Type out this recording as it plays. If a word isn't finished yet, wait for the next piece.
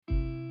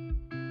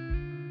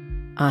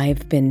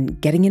I've been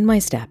getting in my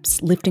steps,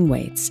 lifting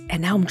weights,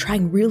 and now I'm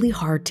trying really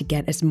hard to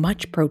get as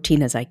much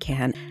protein as I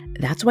can.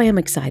 That's why I'm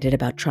excited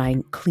about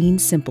trying Clean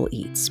Simple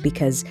Eats,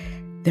 because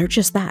they're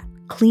just that,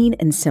 clean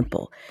and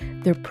simple.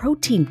 Their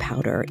protein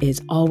powder is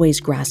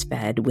always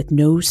grass-fed with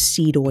no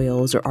seed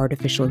oils or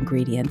artificial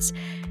ingredients.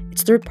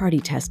 It's third-party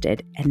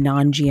tested and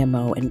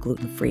non-GMO and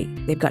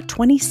gluten-free. They've got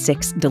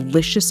 26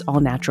 delicious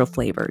all-natural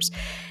flavors.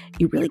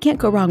 You really can't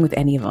go wrong with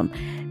any of them.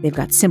 They've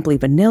got simply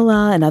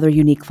vanilla and other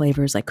unique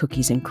flavors like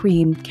cookies and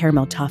cream,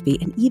 caramel toffee,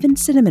 and even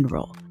cinnamon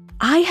roll.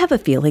 I have a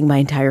feeling my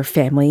entire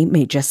family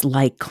may just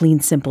like Clean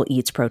Simple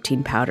Eats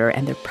protein powder,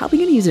 and they're probably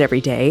going to use it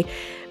every day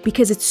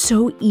because it's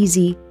so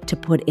easy to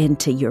put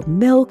into your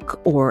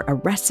milk or a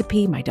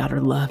recipe my daughter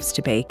loves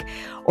to bake,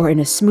 or in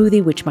a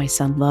smoothie which my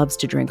son loves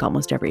to drink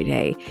almost every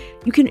day.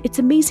 It's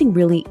amazing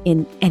really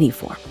in any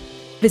form.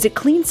 Visit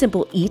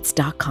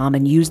cleansimpleeats.com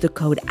and use the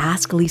code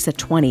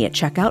AskLisa20 at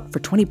checkout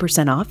for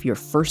 20% off your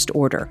first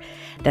order.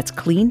 That's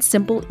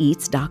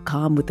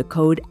cleansimpleeats.com with the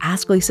code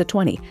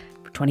AskLisa20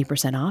 for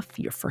 20% off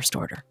your first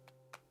order.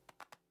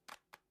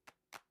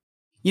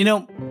 You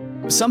know,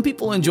 some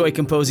people enjoy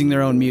composing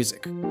their own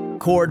music,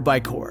 chord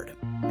by chord,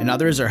 and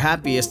others are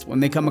happiest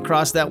when they come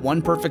across that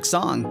one perfect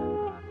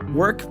song.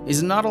 Work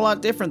is not a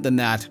lot different than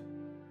that.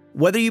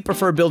 Whether you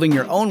prefer building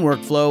your own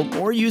workflow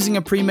or using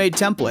a pre-made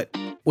template,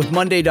 with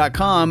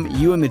Monday.com,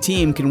 you and the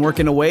team can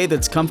work in a way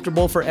that's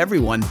comfortable for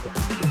everyone.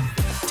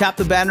 Tap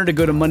the banner to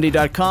go to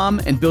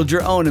Monday.com and build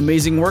your own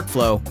amazing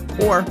workflow,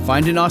 or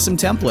find an awesome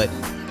template.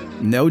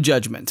 No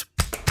judgment.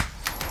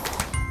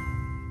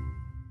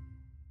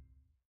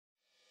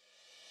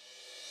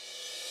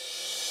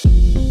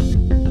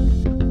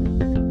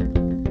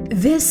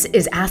 This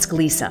is Ask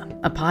Lisa,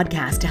 a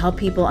podcast to help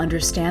people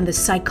understand the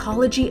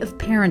psychology of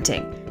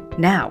parenting,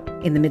 now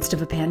in the midst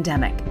of a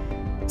pandemic.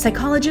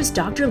 Psychologist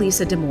Dr.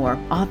 Lisa Damour,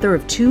 author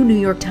of 2 New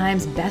York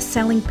Times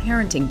best-selling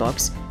parenting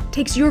books,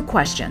 takes your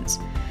questions.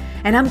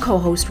 And I'm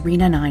co-host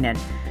Reena Ninan,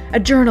 a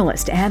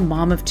journalist and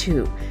mom of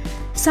 2.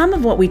 Some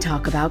of what we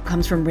talk about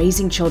comes from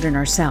raising children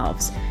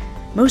ourselves.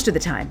 Most of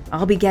the time,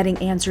 I'll be getting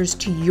answers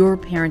to your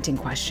parenting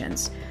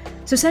questions.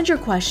 So send your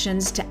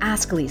questions to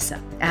Ask Lisa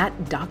at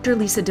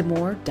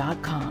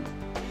drlisadamour.com.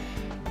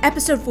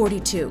 Episode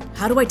 42,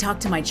 How Do I Talk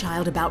to My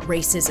Child About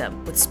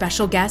Racism? With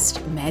special guest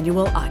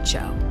Emmanuel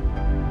Acho.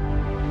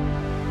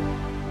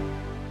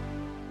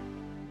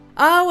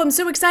 Oh, I'm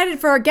so excited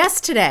for our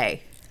guest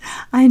today.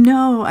 I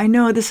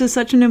know. This is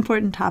such an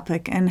important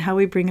topic, and how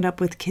we bring it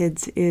up with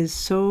kids is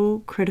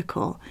so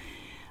critical.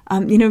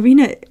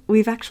 Reena,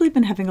 we've actually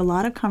been having a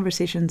lot of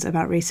conversations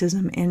about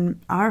racism in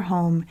our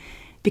home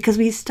because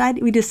we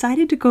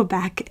decided to go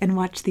back and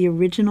watch the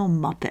original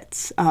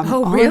Muppets. Really?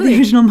 All of the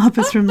original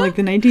Muppets from like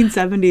the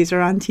 1970s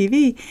are on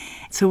TV.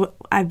 So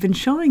I've been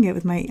showing it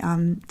with my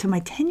to my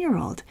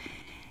 10-year-old.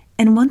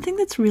 And one thing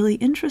that's really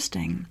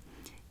interesting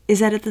is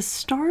that at the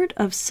start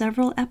of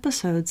several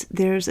episodes,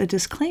 there's a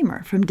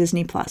disclaimer from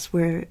Disney Plus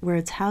where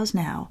it's housed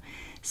now,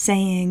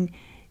 saying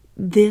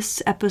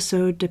this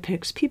episode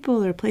depicts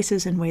people or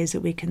places in ways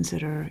that we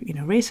consider,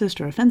 racist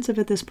or offensive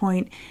at this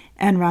point.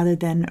 And rather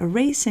than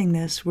erasing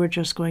this, we're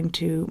just going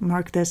to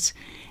mark this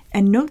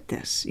and note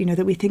this,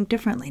 that we think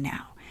differently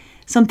now,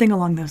 something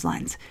along those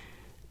lines.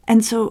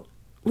 And so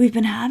we've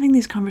been having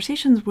these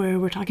conversations where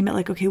we're talking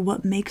about okay,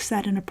 what makes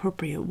that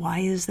inappropriate? Why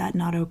is that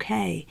not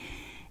okay?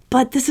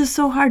 But this is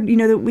so hard,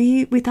 that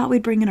we thought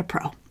we'd bring in a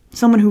pro,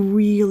 someone who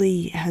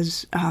really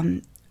has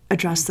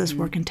addressed this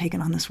work and taken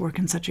on this work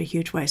in such a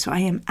huge way. So I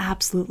am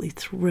absolutely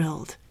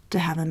thrilled to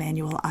have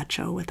Emmanuel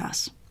Acho with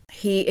us.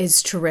 He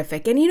is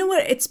terrific. And you know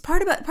what? It's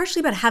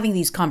partially about having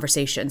these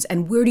conversations.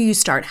 And where do you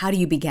start? How do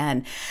you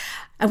begin?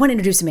 I want to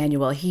introduce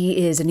Emmanuel.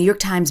 He is a New York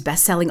Times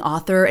bestselling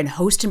author and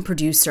host and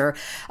producer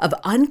of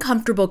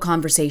Uncomfortable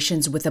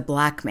Conversations with a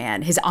Black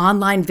Man. His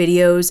online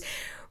videos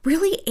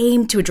really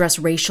aimed to address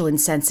racial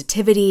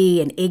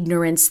insensitivity and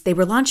ignorance. They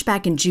were launched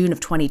back in June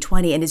of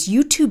 2020, and his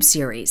YouTube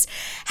series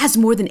has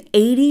more than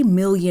 80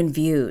 million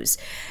views.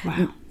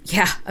 Wow.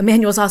 Yeah,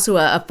 Emmanuel's also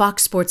a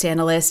Fox Sports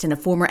analyst and a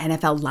former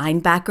NFL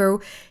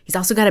linebacker. He's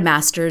also got a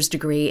master's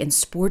degree in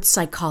sports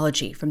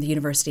psychology from the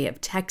University of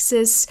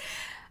Texas.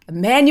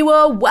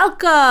 Emmanuel,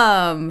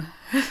 welcome.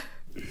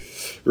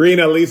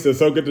 Reena, Lisa,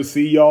 so good to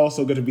see y'all.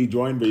 So good to be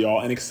joined by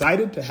y'all and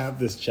excited to have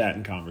this chat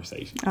and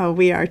conversation. Oh,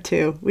 we are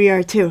too.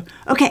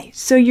 Okay,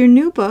 so your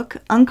new book,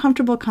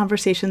 Uncomfortable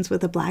Conversations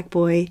with a Black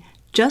Boy,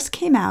 just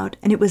came out,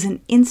 and it was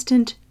an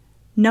instant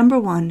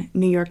 #1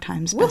 New York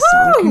Times bestseller.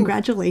 Woo-hoo!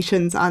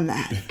 Congratulations on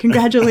that.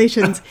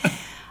 Congratulations.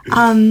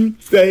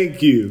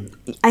 Thank you.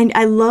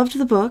 I loved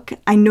the book.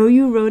 I know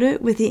you wrote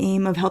it with the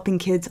aim of helping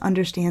kids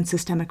understand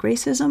systemic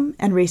racism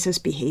and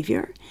racist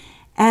behavior.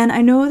 And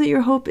I know that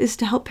your hope is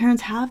to help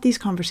parents have these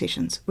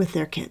conversations with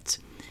their kids.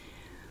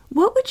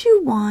 What would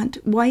you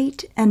want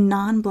white and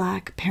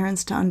non-Black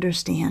parents to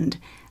understand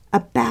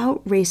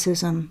about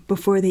racism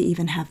before they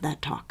even have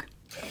that talk?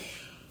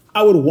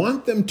 I would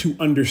want them to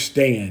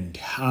understand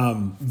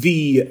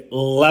the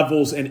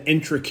levels and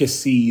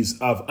intricacies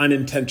of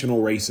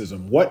unintentional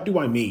racism. What do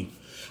I mean?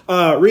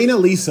 Rena,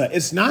 Lisa,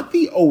 it's not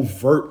the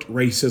overt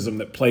racism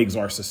that plagues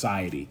our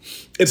society.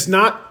 It's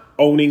not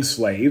owning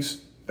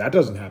slaves. That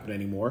doesn't happen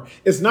anymore.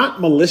 It's not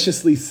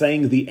maliciously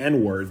saying the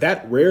N-word.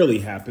 That rarely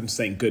happens,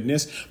 thank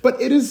goodness. But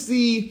it is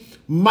the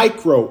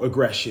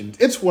microaggressions.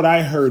 It's what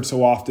I heard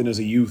so often as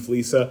a youth,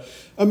 Lisa.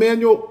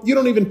 Emmanuel, you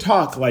don't even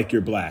talk like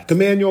you're black.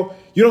 Emmanuel,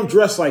 you don't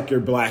dress like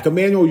you're black.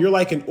 Emmanuel, you're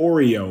like an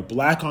Oreo,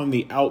 black on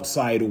the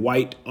outside,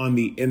 white on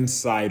the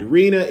inside.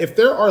 Rena, if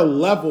there are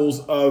levels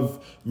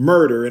of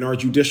murder in our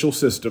judicial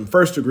system,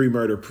 first degree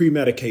murder,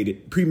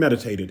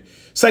 premeditated,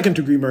 second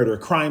degree murder, a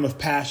crime of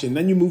passion,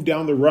 then you move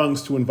down the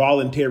rungs to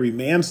involuntary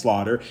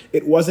manslaughter,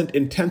 it wasn't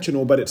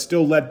intentional, but it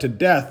still led to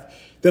death,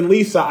 then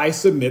Lisa, I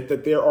submit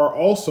that there are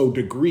also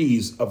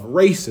degrees of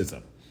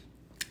racism.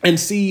 And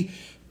see,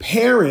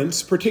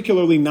 parents,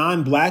 particularly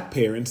non-black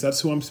parents,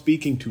 that's who I'm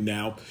speaking to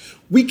now,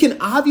 we can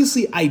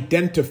obviously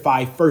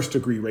identify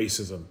first-degree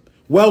racism.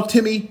 Well,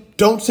 Timmy,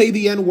 don't say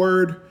the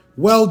N-word.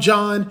 Well,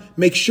 John,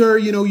 make sure,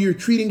 you're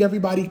treating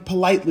everybody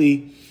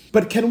politely.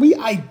 But can we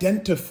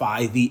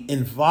identify the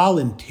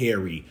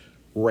involuntary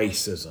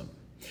racism?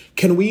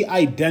 Can we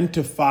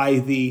identify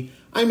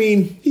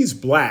he's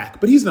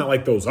black, but he's not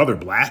like those other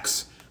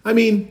blacks.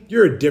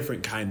 You're a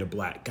different kind of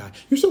black guy.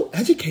 You're so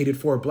educated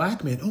for a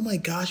black man. Oh my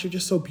gosh, you're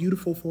just so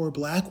beautiful for a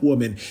black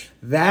woman.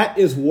 That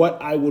is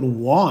what I would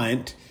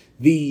want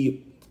the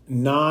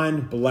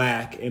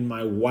non-black and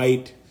my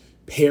white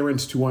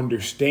parents to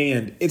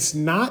understand. It's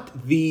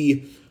not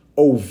the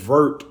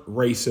overt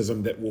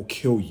racism that will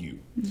kill you.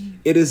 Mm-hmm.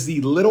 It is the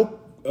little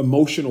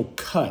emotional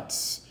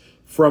cuts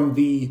from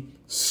the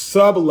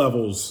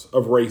sub-levels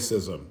of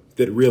racism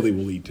that really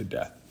will lead to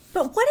death.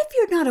 But what if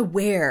you're not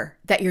aware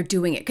that you're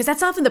doing it? Because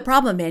that's often the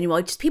problem, Emmanuel.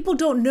 It's just people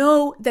don't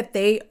know that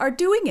they are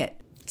doing it.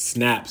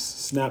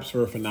 Snaps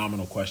are a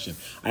phenomenal question.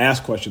 I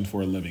ask questions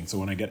for a living, so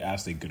when I get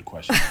asked a good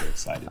question, I get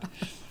excited.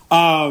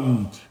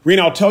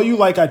 Rena, I'll tell you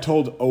like I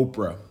told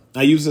Oprah.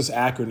 I use this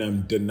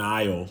acronym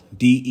DENIAL,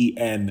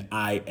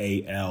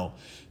 DENIAL.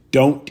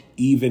 Don't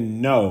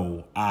even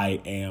know I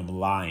am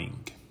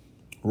lying,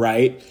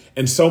 right?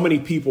 And so many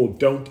people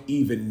don't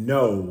even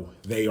know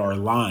they are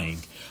lying.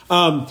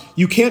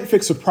 You can't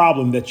fix a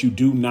problem that you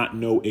do not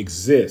know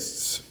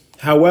exists.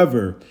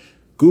 However,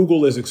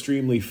 Google is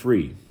extremely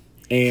free,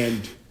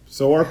 and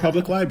so are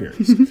public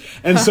libraries.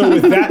 And so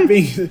with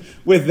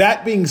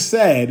that being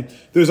said,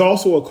 there's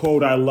also a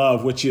quote I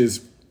love, which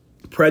is,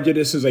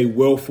 prejudice is a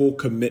willful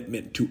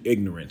commitment to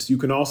ignorance. You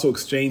can also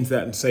exchange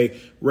that and say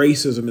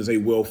racism is a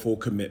willful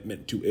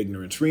commitment to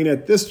ignorance. Rena,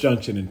 at this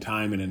junction in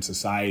time and in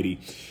society,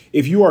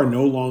 if you are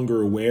no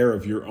longer aware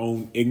of your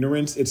own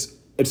ignorance,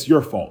 it's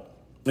your fault.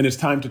 And it's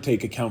time to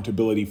take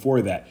accountability for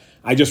that.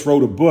 I just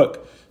wrote a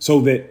book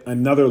so that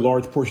another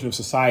large portion of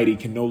society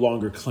can no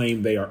longer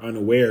claim they are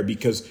unaware,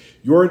 because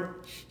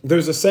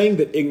there's a saying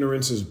that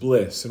ignorance is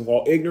bliss. And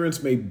while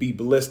ignorance may be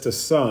bliss to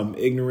some,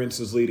 ignorance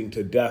is leading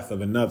to death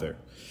of another.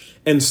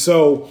 And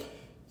so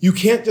you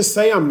can't just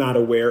say I'm not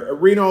aware.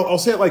 Rena, I'll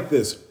say it like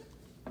this.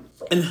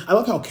 And I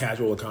love how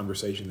casual a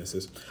conversation this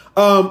is.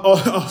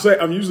 I'll say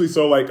I'm usually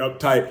so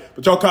uptight,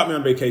 but y'all caught me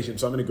on vacation,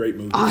 so I'm in a great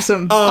mood.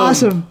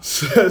 Awesome.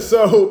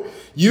 So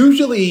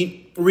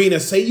usually, Rena,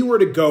 say you were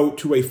to go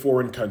to a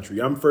foreign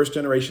country. I'm first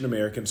generation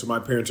American, so my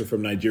parents are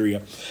from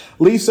Nigeria.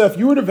 Lisa, if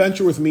you were to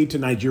venture with me to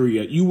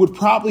Nigeria, you would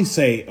probably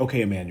say,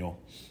 okay, Emmanuel,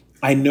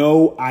 I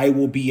know I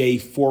will be a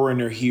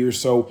foreigner here,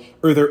 so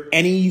are there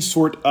any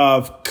sort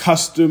of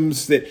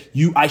customs that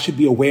I should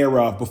be aware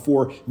of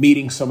before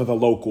meeting some of the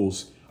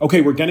locals?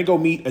 Okay, we're going to go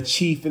meet a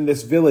chief in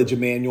this village,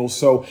 Emmanuel.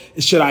 So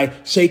should I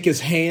shake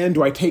his hand?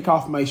 Do I take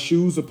off my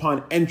shoes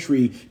upon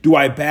entry? Do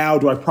I bow?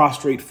 Do I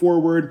prostrate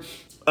forward?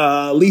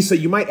 Lisa,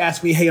 you might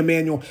ask me, hey,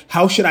 Emmanuel,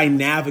 how should I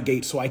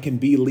navigate so I can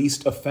be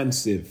least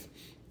offensive?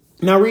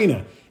 Now,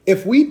 Rena,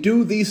 if we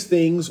do these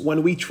things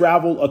when we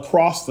travel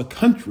across the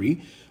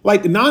country,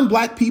 like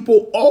non-black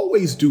people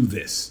always do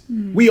this.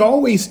 We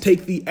always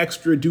take the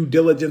extra due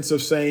diligence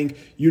of saying,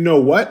 you know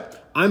what?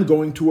 I'm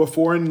going to a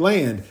foreign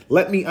land.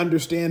 Let me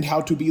understand how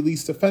to be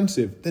least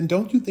offensive. Then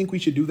don't you think we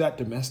should do that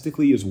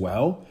domestically as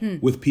well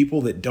with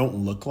people that don't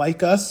look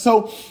like us?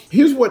 So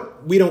here's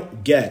what we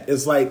don't get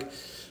is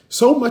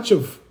so much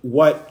of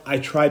what I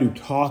try to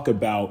talk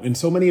about and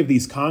so many of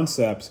these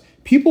concepts,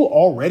 people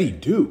already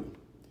do.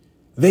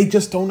 They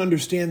just don't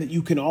understand that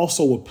you can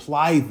also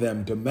apply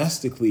them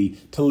domestically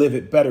to live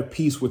at better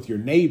peace with your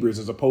neighbors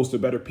as opposed to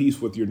better peace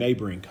with your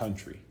neighboring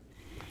country.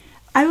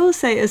 I will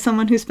say, as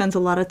someone who spends a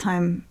lot of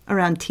time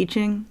around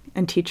teaching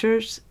and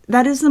teachers,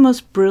 that is the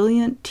most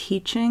brilliant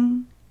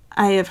teaching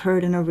I have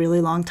heard in a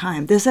really long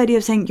time. This idea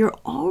of saying you're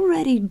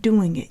already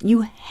doing it.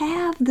 You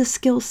have the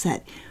skill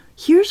set.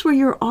 Here's where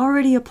you're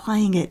already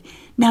applying it.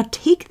 Now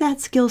take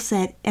that skill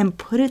set and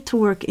put it to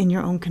work in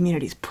your own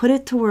communities. Put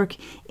it to work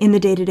in the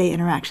day-to-day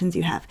interactions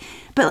you have.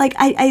 But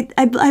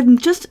I'm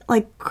just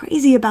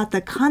crazy about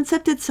the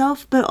concept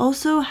itself, but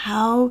also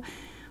how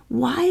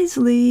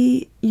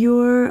wisely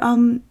you're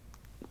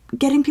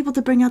getting people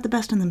to bring out the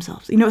best in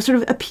themselves,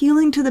 sort of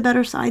appealing to the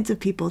better sides of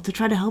people to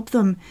try to help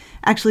them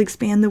actually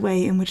expand the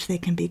way in which they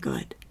can be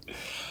good.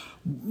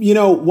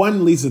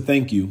 One, Lisa,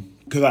 thank you,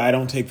 because I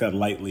don't take that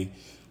lightly.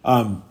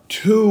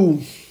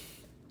 Two,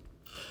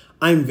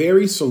 I'm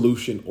very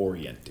solution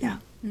oriented. Yeah.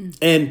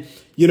 And,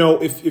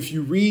 if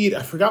you read,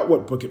 I forgot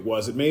what book it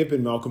was. It may have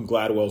been Malcolm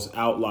Gladwell's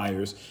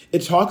Outliers. It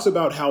talks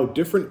about how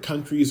different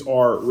countries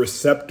are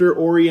receptor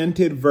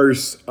oriented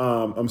versus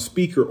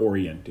speaker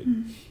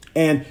oriented.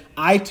 And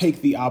I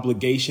take the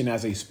obligation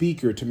as a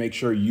speaker to make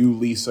sure you,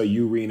 Lisa,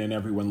 you, Rena, and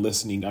everyone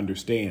listening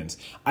understands.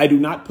 I do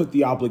not put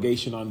the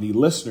obligation on the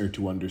listener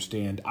to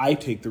understand. I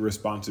take the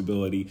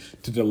responsibility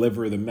to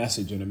deliver the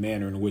message in a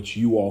manner in which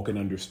you all can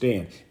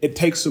understand. It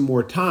takes some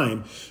more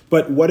time,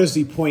 but what is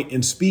the point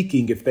in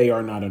speaking if they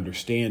are not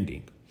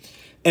understanding?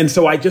 And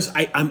so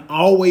I'm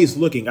always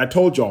looking. I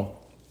told y'all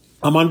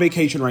I'm on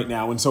vacation right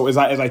now. And so as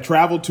I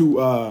travel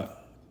to,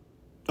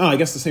 I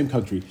guess the same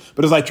country.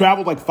 But as I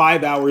traveled like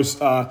 5 hours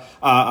to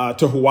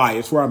Hawaii,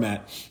 it's where I'm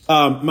at,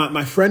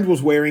 my friend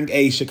was wearing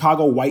a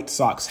Chicago White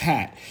Sox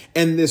hat.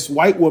 And this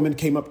white woman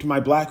came up to my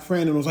black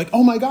friend and was like,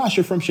 "Oh my gosh,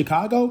 you're from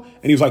Chicago?"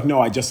 And he was like,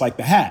 "No, I just like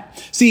the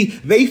hat." See,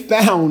 they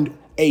found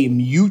a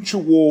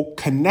mutual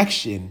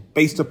connection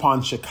based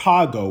upon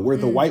Chicago, where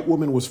the white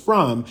woman was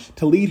from,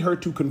 to lead her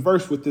to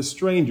converse with this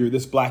stranger,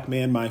 this black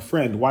man, my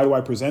friend. Why do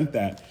I present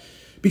that?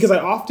 Because I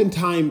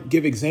oftentimes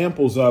give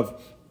examples of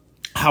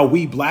how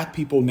we black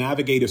people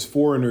navigate as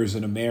foreigners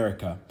in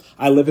America.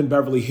 I live in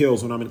Beverly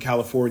Hills when I'm in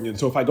California. And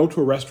so if I go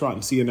to a restaurant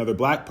and see another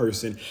black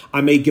person,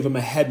 I may give them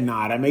a head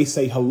nod. I may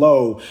say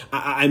hello.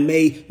 I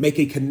may make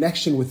a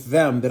connection with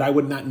them that I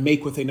would not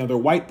make with another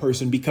white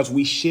person because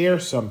we share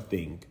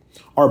something,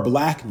 our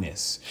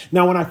blackness.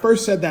 Now, when I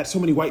first said that, so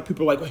many white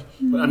people are like,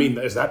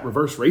 is that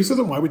reverse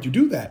racism? Why would you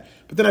do that?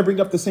 But then I bring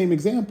up the same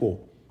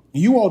example.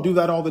 You all do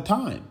that all the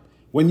time.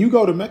 When you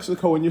go to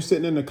Mexico and you're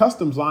sitting in the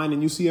customs line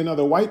and you see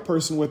another white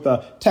person with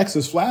a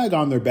Texas flag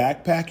on their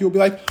backpack, you'll be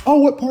like, "Oh,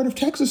 what part of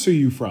Texas are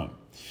you from?"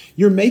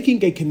 You're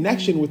making a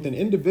connection with an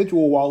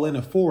individual while in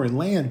a foreign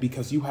land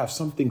because you have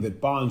something that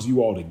bonds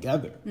you all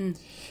together.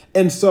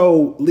 And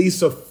so,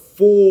 Lisa,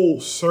 full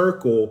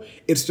circle,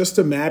 it's just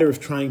a matter of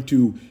trying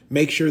to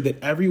make sure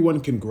that everyone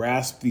can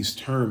grasp these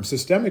terms.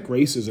 Systemic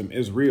racism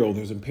is real.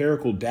 There's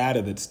empirical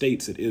data that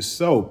states it is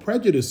so.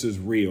 Prejudice is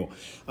real.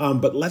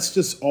 But let's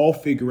just all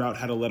figure out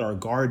how to let our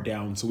guard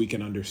down so we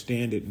can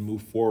understand it and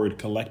move forward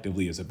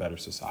collectively as a better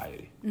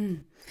society.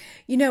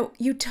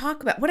 You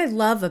talk about, what I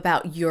love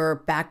about your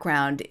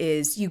background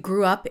is you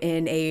grew up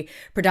in a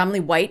predominantly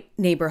white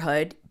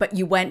neighborhood, but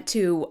you went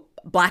to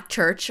Black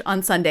church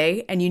on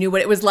Sunday and you knew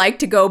what it was like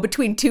to go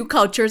between two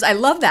cultures. I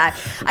love that.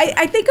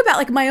 I think about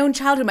like my own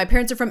childhood. My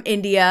parents are from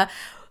India,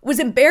 was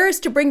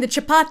embarrassed to bring the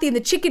chapati and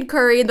the chicken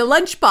curry in the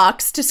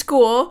lunchbox to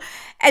school.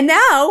 And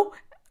now,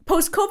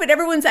 post-COVID,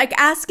 everyone's like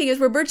asking as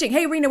we're merging,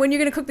 "Hey, Rena, when you're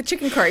going to cook the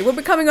chicken curry? We'll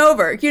be coming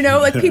over."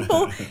 Like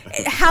people,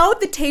 how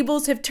the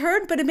tables have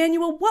turned. But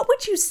Emmanuel, what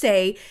would you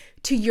say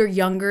to your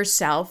younger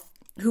self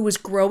who was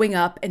growing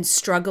up and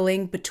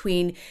struggling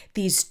between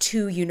these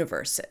two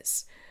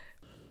universes?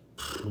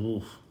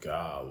 Ooh,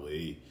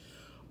 golly.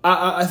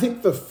 I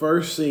think the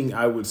first thing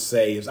I would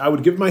say is I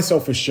would give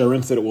myself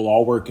assurance that it will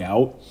all work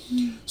out.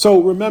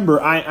 So remember,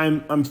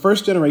 I'm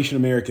first generation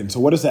American. So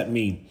what does that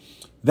mean?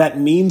 That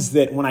means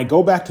that when I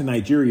go back to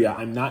Nigeria,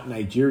 I'm not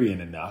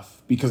Nigerian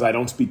enough because I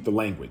don't speak the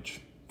language,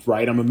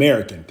 right? I'm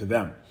American to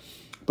them.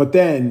 But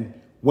then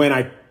when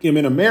I am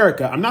in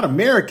America, I'm not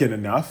American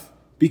enough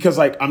because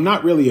I'm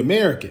not really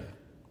American.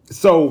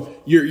 So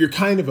you're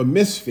kind of a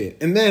misfit.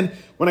 And then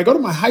when I go to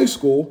my high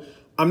school,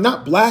 I'm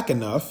not black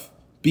enough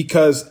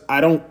because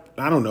I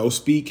don't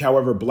speak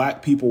however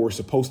black people were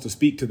supposed to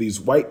speak to these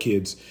white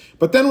kids.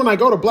 But then when I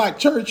go to black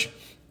church,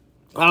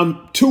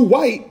 I'm too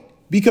white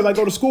because I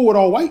go to school with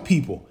all white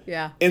people.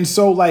 Yeah. And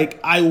so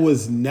I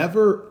was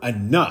never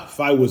enough.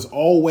 I was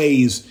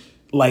always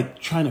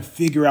trying to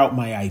figure out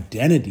my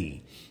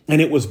identity.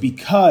 And it was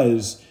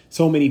because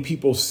so many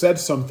people said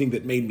something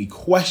that made me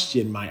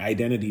question my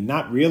identity,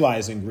 not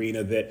realizing,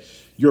 Rena, that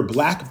you're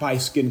black by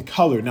skin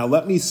color. Now,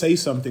 let me say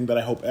something that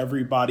I hope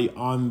everybody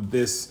on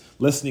this,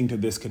 listening to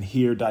this, can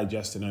hear,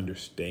 digest, and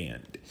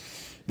understand.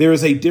 There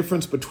is a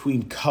difference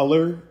between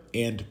color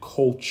and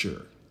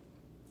culture.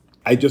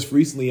 I just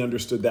recently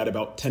understood that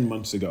about 10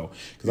 months ago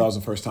because that was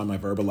the first time I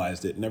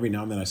verbalized it. And every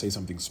now and then I say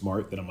something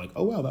smart that I'm like,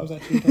 "Oh, wow, that was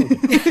actually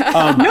intelligent."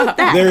 Note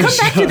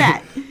that. Come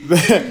back to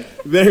that.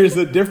 There's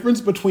a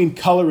difference between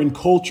color and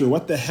culture.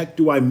 What the heck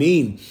do I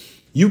mean?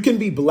 You can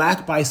be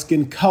black by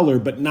skin color,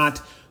 but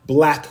not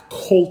black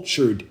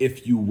cultured,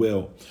 if you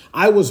will.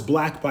 I was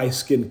black by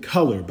skin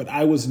color, but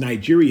I was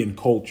Nigerian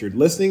cultured,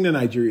 listening to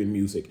Nigerian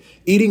music,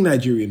 eating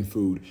Nigerian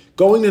food,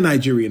 going to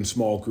Nigerian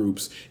small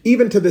groups.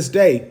 Even to this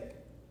day,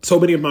 so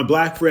many of my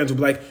black friends will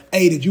be like,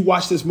 "Hey, did you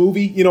watch this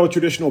movie?" A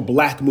traditional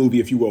black movie,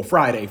 if you will,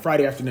 Friday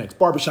After Next,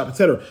 Barbershop,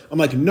 etc. I'm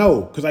like,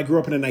 no, because I grew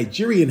up in a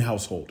Nigerian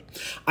household.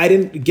 I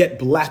didn't get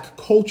black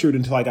cultured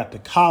until I got to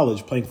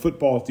college, playing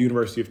football at the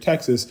University of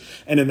Texas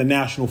and in the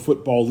National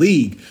Football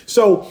League.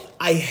 So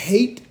I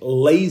hate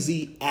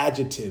lazy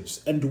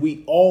adjectives, and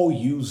we all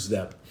use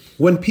them.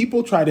 When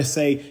people try to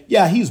say,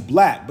 "Yeah, he's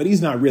black, but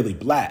he's not really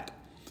black,"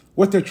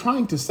 What they're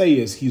trying to say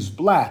is he's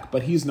Black,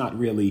 but he's not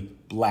really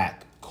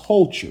Black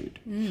cultured.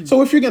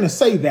 So if you're going to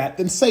say that,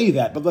 then say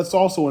that. But let's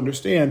also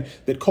understand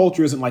that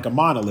culture isn't like a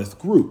monolith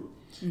group.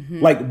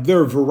 Like there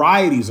are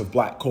varieties of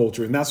Black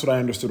culture. And that's what I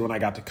understood when I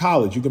got to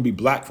college. You can be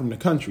Black from the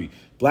country,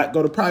 Black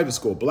go to private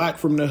school, Black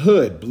from the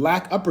hood,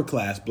 Black upper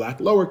class, Black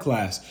lower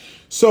class.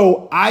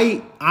 So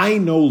I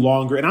no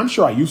longer, and I'm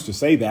sure I used to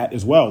say that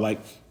as well. Like,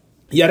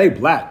 yeah, they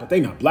Black, but they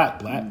not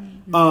Black.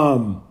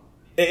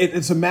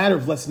 It's a matter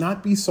of let's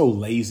not be so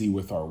lazy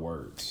with our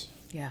words.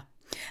 Yeah.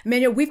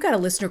 Emmanuel, we've got a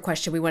listener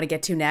question we want to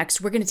get to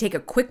next. We're going to take a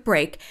quick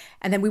break,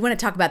 and then we want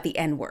to talk about the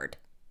N-word.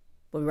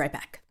 We'll be right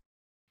back.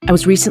 I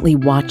was recently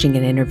watching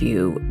an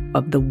interview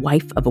of the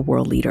wife of a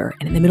world leader,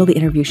 and in the middle of the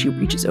interview, she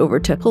reaches over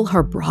to pull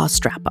her bra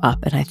strap up,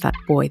 and I thought,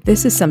 boy,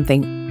 this is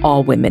something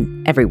all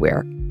women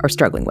everywhere are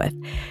struggling with.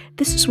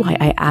 This is why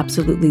I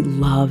absolutely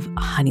love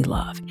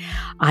Honeylove.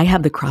 I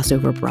have the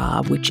crossover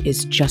bra, which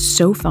is just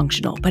so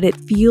functional, but it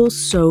feels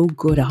so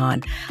good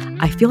on.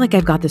 I feel like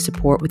I've got the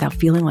support without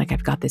feeling like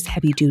I've got this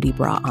heavy-duty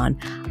bra on.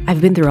 I've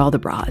been through all the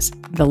bras.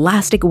 The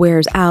elastic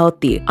wears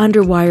out, the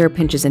underwire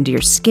pinches into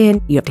your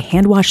skin, you have to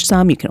hand wash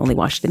some, you can only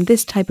wash it in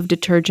this type of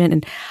detergent,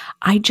 and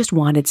I just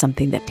wanted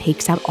something that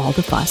takes out all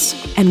the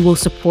fuss and will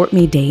support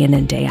me day in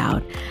and day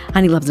out.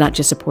 Honeylove's not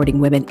just supporting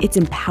women, it's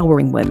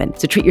empowering women.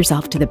 So treat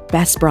yourself to the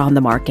best bra on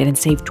the market and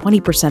save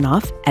 20%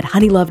 off at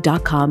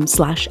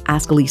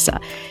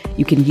honeylove.com/askalisa.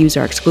 You can use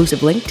our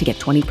exclusive link to get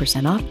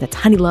 20% off. That's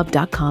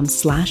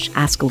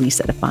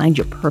honeylove.com/askalisa to find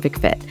your perfect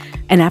fit.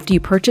 And after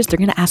you purchase, they're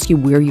going to ask you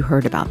where you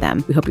heard about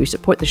them. We hope you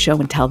support the show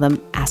and tell them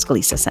Ask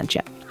Alisa sent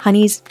you.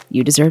 Honeys,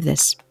 you deserve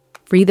this.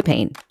 Free the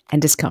pain and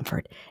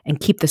discomfort and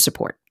keep the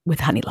support with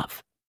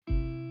Honeylove.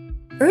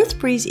 Earth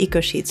Breeze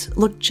Eco Sheets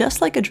look just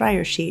like a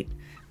dryer sheet,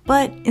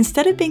 but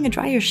instead of being a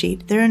dryer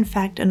sheet, they're in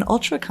fact an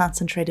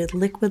ultra-concentrated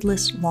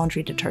liquidless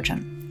laundry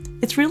detergent.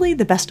 It's really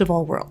the best of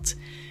all worlds.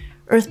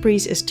 Earth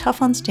Breeze is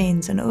tough on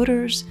stains and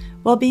odors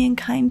while being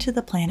kind to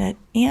the planet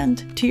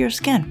and to your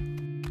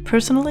skin.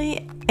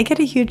 Personally, I get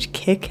a huge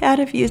kick out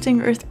of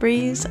using Earth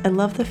Breeze. I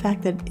love the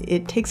fact that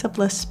it takes up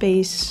less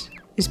space,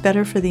 is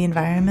better for the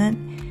environment,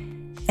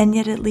 and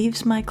yet it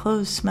leaves my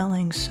clothes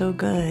smelling so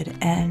good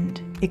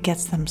and it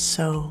gets them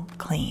so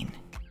clean.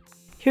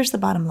 Here's the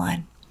bottom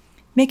line.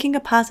 Making a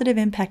positive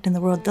impact in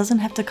the world doesn't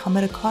have to come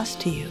at a cost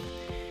to you.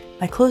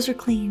 My clothes are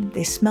clean,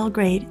 they smell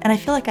great, and I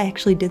feel like I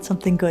actually did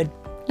something good,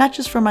 not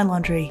just for my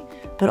laundry,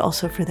 but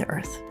also for the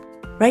earth.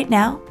 Right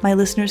now, my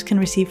listeners can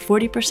receive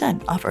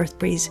 40% off Earth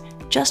Breeze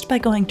just by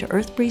going to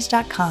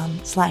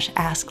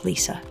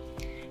earthbreeze.com/asklisa.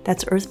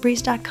 That's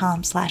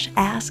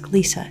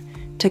earthbreeze.com/asklisa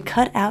to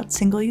cut out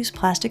single-use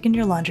plastic in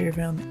your laundry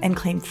room and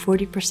claim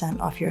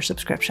 40% off your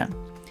subscription.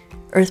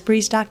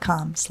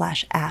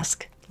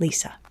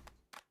 earthbreeze.com/asklisa.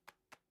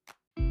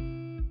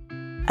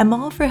 I'm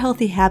all for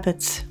healthy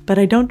habits, but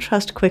I don't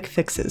trust quick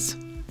fixes.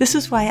 This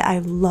is why I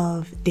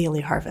love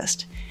Daily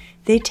Harvest.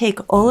 They take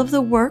all of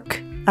the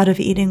work out of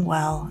eating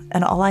well,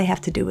 and all I have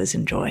to do is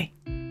enjoy.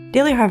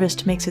 Daily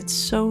Harvest makes it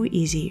so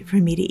easy for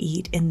me to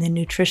eat in the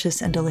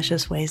nutritious and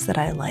delicious ways that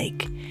I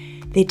like.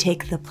 They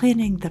take the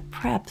planning, the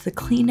prep, the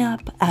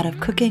cleanup out of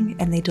cooking,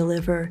 and they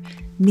deliver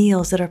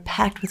meals that are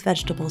packed with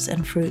vegetables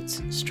and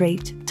fruits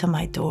straight to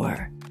my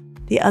door.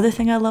 The other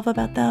thing I love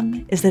about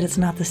them is that it's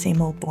not the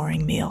same old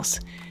boring meals.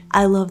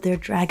 I love their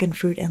dragon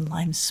fruit and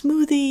lime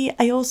smoothie.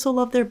 I also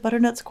love their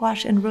butternut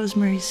squash and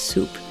rosemary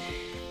soup.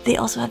 They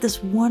also have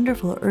this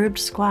wonderful herbed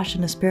squash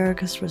and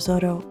asparagus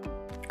risotto.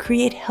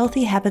 Create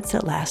healthy habits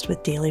that last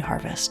with Daily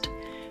Harvest.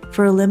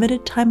 For a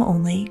limited time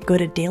only, go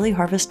to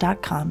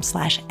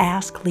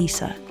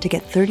dailyharvest.com/asklisa to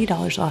get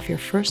 $30 off your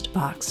first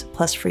box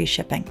plus free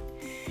shipping.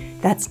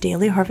 That's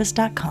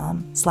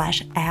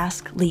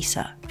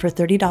dailyharvest.com/asklisa for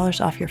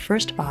 $30 off your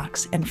first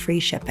box and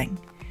free shipping.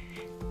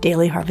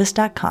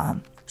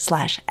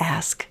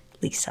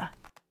 dailyharvest.com/asklisa.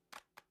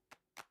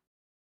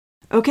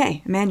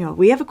 Okay, Emmanuel,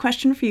 we have a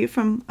question for you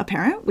from a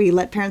parent. We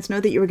let parents know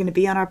that you were going to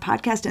be on our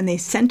podcast, and they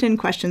sent in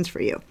questions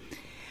for you.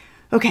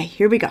 Okay,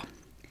 here we go.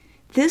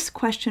 This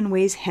question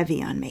weighs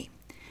heavy on me.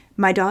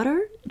 My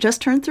daughter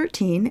just turned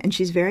 13, and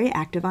she's very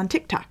active on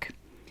TikTok.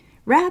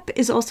 Rap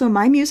is also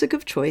my music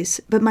of choice,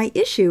 but my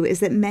issue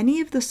is that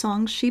many of the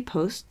songs she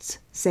posts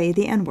say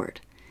the N-word.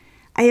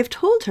 I have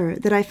told her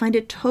that I find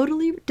it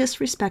totally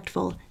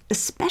disrespectful,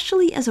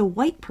 especially as a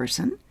white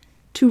person,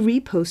 to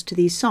repost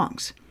these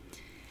songs.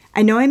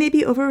 I know I may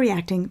be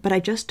overreacting, but I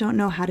just don't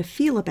know how to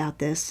feel about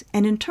this,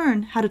 and in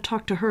turn, how to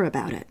talk to her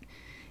about it.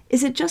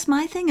 Is it just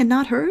my thing and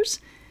not hers?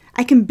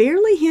 I can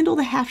barely handle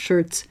the half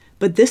shirts,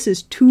 but this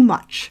is too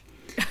much.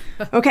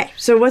 Okay,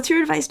 so what's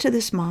your advice to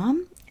this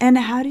mom? And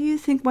how do you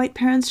think white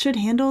parents should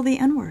handle the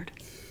N-word?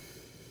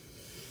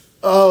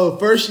 Oh,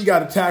 first you got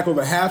to tackle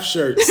the half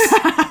shirts.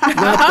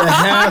 Not the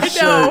half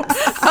shirts.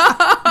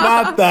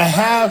 Not the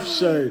half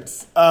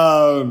shirts.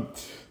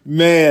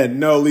 Man,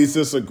 no, Lisa,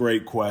 this is a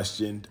great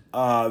question.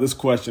 This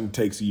question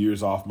takes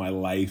years off my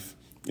life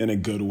in a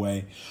good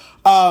way.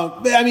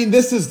 I mean,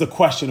 this is the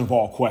question of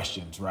all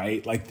questions,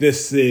 right? Like,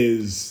 this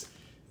is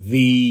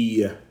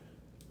the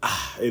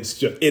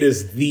It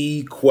is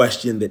the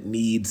question that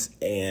needs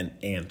an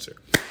answer.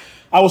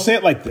 I will say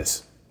it like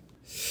this.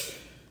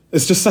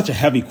 It's just such a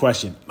heavy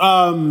question.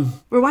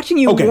 We're watching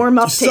you warm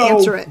up to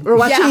answer it. We're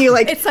watching you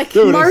it's like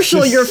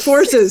marshal your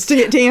forces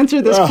to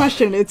answer this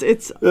question.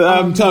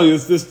 I'm telling you,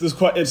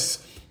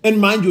 it's and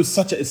mind you, it's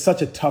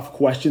such a tough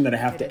question that I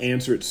have to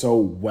answer it so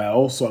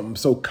well. So I'm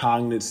so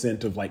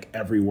cognizant of like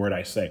every word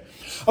I say.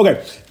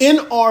 Okay, in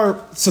our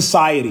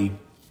society,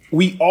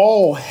 we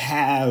all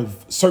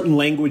have certain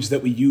language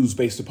that we use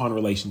based upon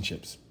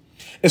relationships.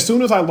 As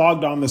soon as I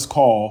logged on this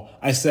call,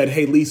 I said,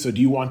 hey, Lisa,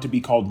 do you want to be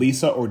called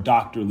Lisa or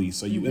Dr.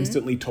 Lisa? You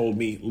instantly told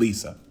me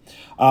Lisa.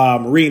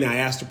 Marina, I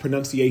asked the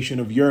pronunciation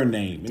of your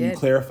name and you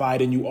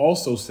clarified, and you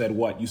also said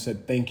what? You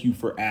said, thank you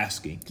for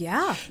asking.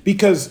 Yeah.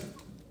 Because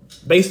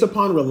based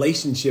upon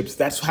relationships,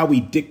 that's how we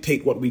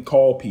dictate what we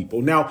call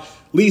people. Now,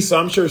 Lisa,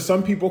 I'm sure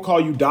some people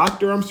call you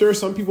doctor. I'm sure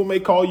some people may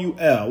call you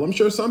L. I'm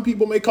sure some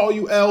people may call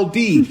you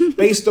LD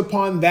based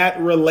upon that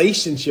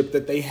relationship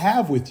that they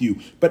have with you.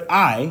 But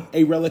I,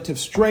 a relative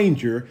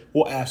stranger,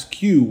 will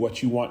ask you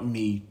what you want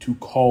me to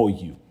call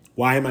you.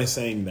 Why am I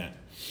saying that?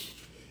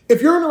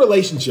 If you're in a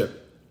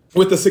relationship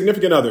with a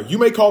significant other, you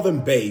may call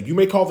them babe, you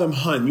may call them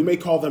hun, you may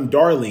call them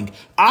darling.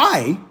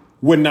 I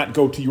would not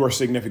go to your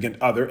significant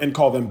other and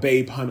call them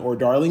babe, hun, or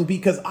darling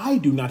because I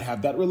do not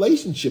have that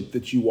relationship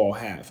that you all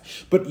have.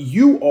 But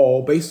you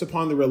all, based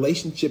upon the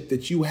relationship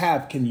that you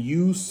have, can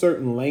use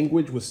certain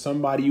language with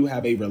somebody you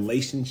have a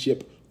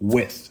relationship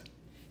with.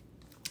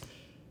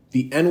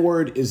 The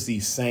N-word is the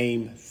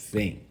same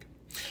thing.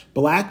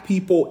 Black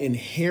people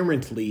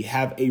inherently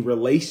have a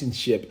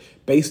relationship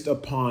based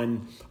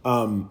upon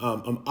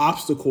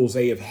obstacles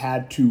they have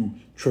had to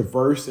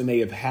traverse and they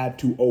have had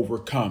to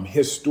overcome,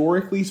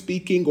 historically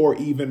speaking, or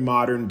even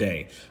modern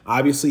day.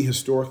 Obviously,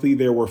 historically,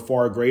 there were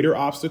far greater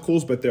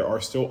obstacles, but there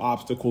are still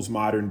obstacles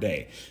modern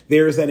day.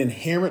 There is an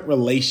inherent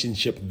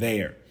relationship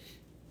there.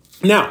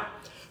 Now,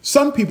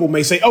 some people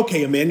may say,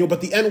 okay, Emmanuel,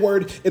 but the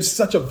N-word, it's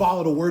such a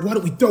volatile word. Why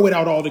don't we throw it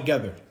out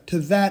altogether? To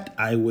that,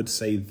 I would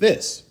say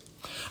this.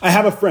 I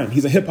have a friend.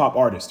 He's a hip hop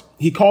artist.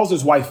 He calls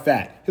his wife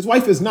fat. His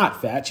wife is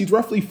not fat. She's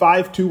roughly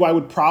 5'2". I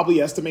would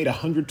probably estimate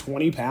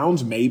 120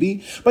 pounds,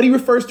 maybe. But he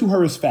refers to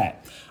her as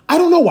fat. I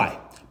don't know why.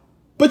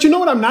 But you know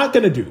what I'm not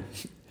going to do?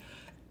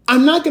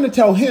 I'm not going to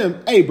tell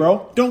him, hey,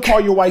 bro, don't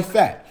call your wife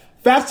fat.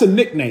 Fat's a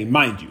nickname,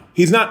 mind you.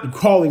 He's not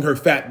calling her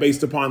fat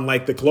based upon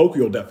like the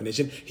colloquial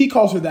definition. He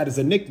calls her that as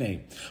a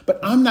nickname. But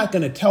I'm not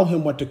going to tell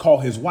him what to call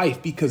his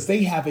wife because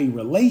they have a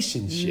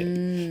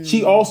relationship.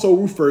 She also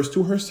refers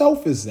to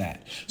herself as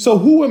that. So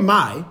who am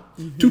I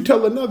to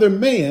tell another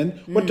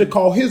man what to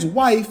call his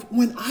wife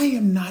when I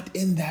am not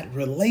in that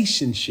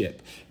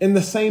relationship? In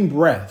the same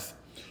breath,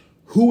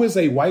 who is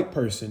a white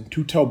person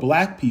to tell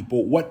black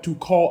people what to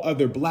call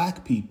other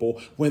black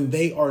people when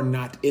they are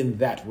not in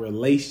that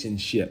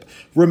relationship?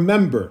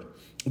 Remember,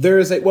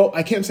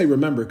 I can't say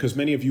remember because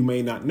many of you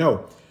may not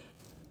know.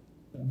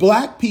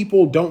 Black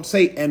people don't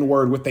say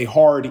N-word with a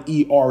hard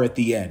ER at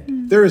the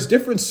end. There is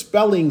different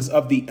spellings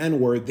of the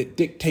N-word that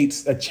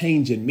dictates a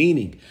change in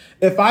meaning.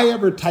 If I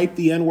ever type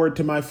the N-word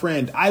to my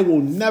friend, I will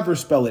never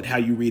spell it how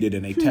you read it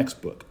in a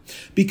textbook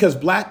because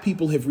black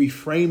people have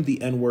reframed the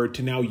N-word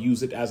to now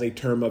use it as a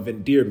term of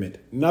endearment.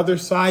 Another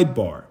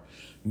sidebar.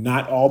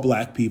 Not all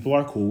black people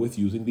are cool with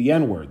using the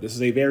N-word. This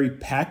is a very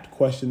packed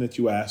question that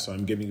you asked, so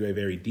I'm giving you a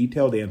very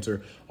detailed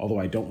answer, although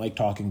I don't like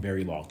talking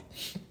very long.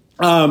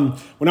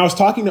 When I was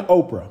talking to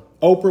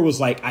Oprah was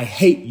like, I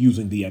hate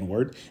using the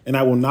N-word and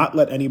I will not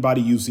let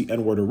anybody use the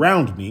N-word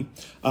around me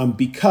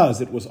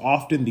because it was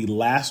often the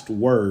last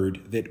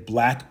word that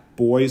black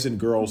boys and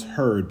girls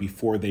heard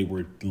before they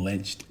were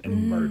lynched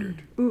and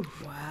murdered. Ooh,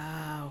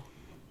 wow.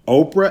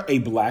 Oprah, a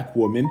black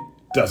woman,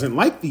 doesn't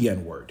like the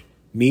N-word.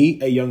 Me,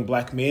 a young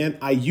black man,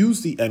 I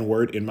use the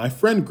N-word in my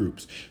friend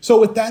groups.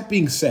 So with that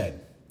being said,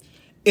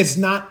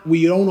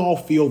 we don't all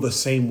feel the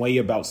same way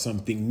about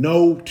something.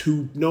 No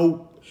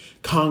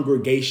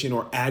congregation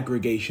or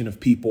aggregation of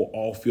people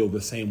all feel the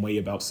same way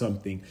about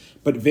something.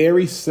 But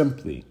very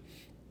simply,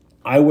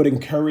 I would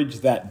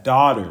encourage that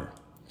daughter,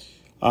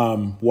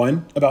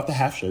 one, about the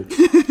half shirt.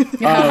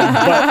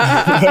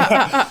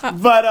 I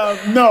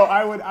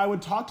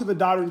would talk to the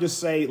daughter and just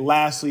say,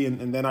 lastly,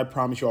 and then I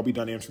promise you I'll be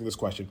done answering this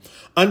question.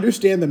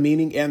 Understand the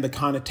meaning and the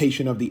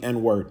connotation of the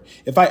N-word.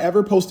 If I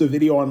ever post a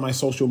video on my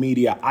social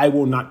media, I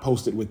will not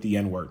post it with the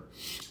N-word.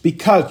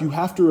 Because you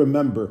have to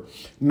remember,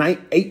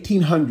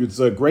 1800s,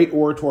 the great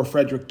orator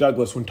Frederick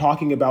Douglass, when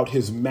talking about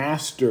his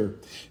master,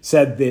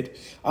 said that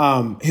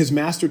his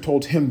master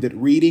told him that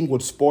reading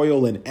would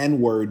spoil an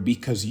N-word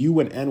because you,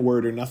 an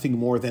N-word, are nothing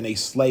more than a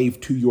slave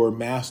to your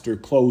master,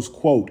 close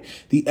quote.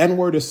 The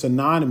N-word is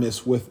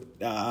synonymous with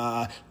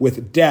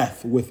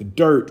death, with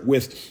dirt,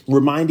 with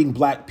reminding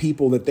black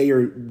people that they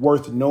are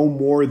worth no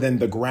more than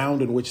the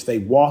ground in which they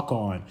walk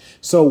on.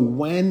 So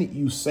when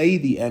you say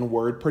the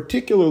N-word,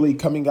 particularly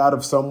coming out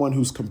of someone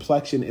whose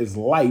complexion is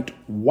light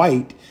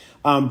white,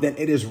 then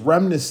it is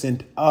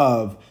reminiscent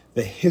of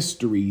the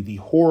history, the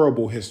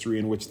horrible history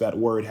in which that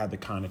word had the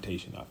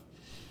connotation of.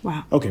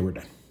 Wow. Okay, we're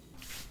done.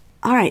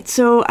 All right,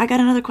 so I got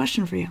another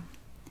question for you.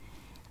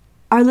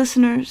 Our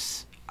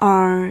listeners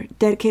are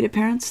dedicated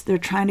parents. They're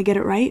trying to get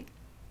it right.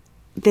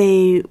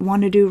 They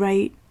want to do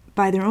right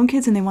by their own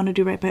kids, and they want to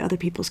do right by other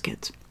people's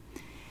kids.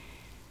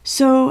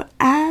 So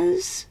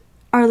as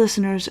our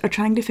listeners are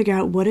trying to figure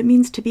out what it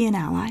means to be an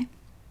ally,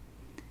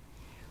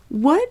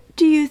 what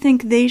do you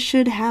think they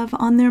should have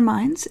on their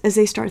minds as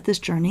they start this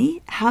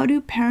journey? How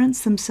do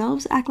parents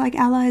themselves act like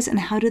allies, and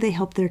how do they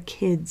help their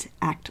kids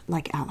act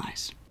like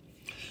allies?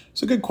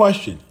 It's a good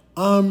question.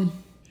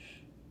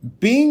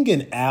 Being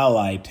an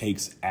ally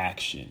takes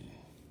action.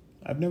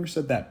 I've never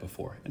said that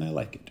before, and I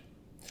like it.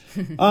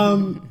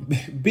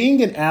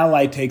 Being an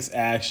ally takes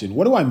action.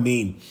 What do I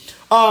mean?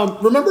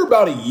 Remember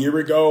about a year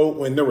ago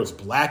when there was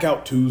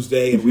Blackout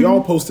Tuesday and we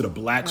all posted a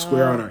black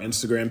square on our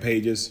Instagram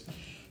pages?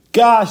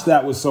 Gosh,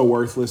 that was so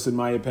worthless in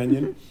my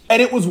opinion.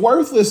 And it was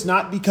worthless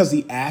not because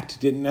the act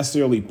didn't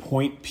necessarily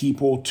point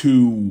people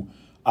to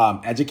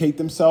educate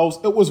themselves.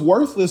 It was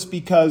worthless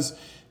because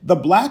the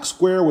black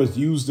square was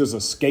used as a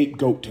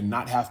scapegoat to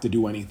not have to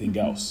do anything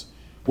else.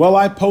 Well,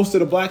 I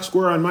posted a black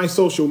square on my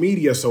social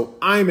media, so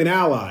I'm an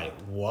ally.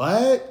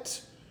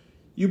 What?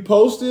 You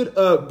posted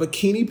a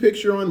bikini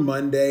picture on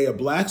Monday, a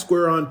black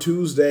square on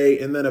Tuesday,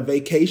 and then a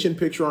vacation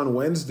picture on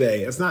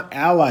Wednesday. It's not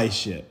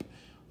allyship.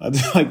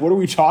 Like, what are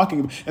we talking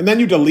about? And then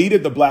you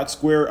deleted the black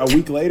square a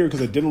week later because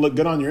it didn't look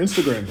good on your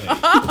Instagram page.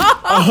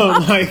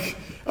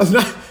 That's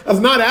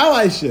not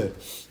allyship.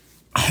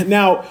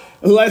 Now,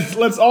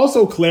 let's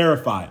also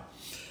clarify.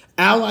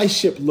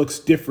 Allyship looks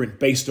different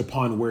based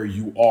upon where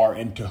you are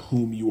and to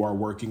whom you are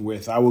working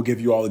with. I will give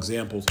you all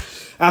examples.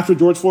 After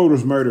George Floyd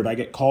was murdered, I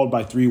get called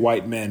by 3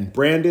 white men,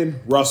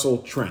 Brandon, Russell,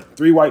 Trent,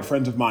 3 white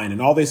friends of mine.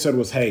 And all they said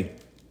was, hey,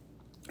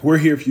 we're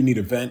here if you need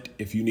to vent,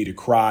 if you need to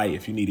cry,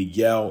 if you need to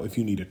yell, if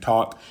you need to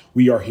talk.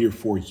 We are here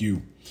for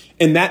you.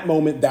 In that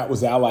moment, that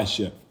was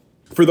allyship.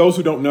 For those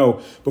who don't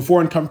know,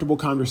 before Uncomfortable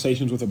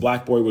Conversations with a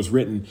Black Boy was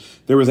written,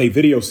 there was a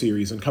video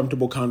series,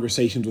 Uncomfortable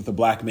Conversations with a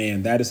Black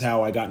Man. That is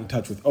how I got in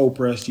touch with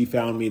Oprah. She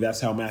found me.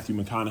 That's how Matthew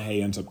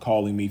McConaughey ends up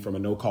calling me from a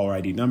no-caller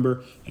ID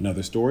number.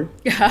 Another story.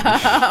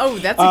 Oh,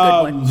 that's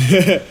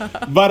a good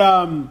one. But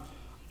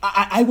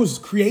I was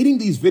creating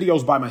these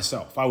videos by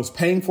myself. I was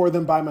paying for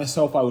them by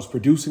myself. I was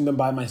producing them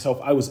by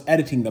myself. I was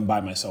editing them by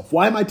myself.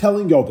 Why am I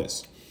telling y'all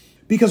this?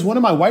 Because one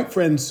of my white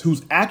friends,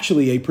 who's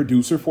actually a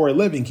producer for a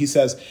living, he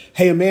says,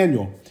 hey,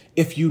 Emmanuel,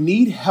 if you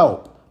need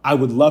help, I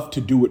would love to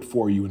do it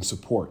for you and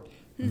support.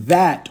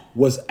 That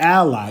was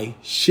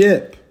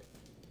allyship.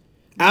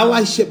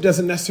 Allyship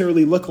doesn't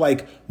necessarily look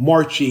like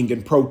marching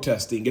and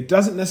protesting. It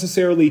doesn't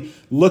necessarily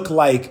look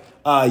like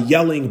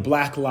yelling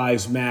Black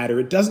Lives Matter.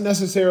 It doesn't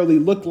necessarily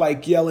look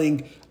like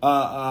yelling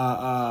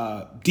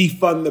defund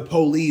the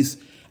police.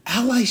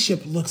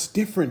 Allyship looks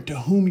different to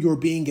whom you're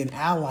being an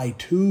ally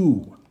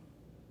to.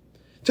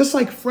 Just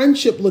like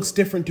friendship looks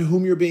different to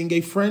whom you're being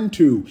a friend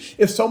to.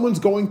 If someone's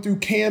going through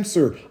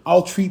cancer,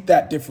 I'll treat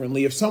that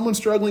differently. If someone's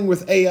struggling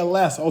with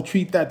ALS, I'll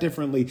treat that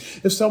differently.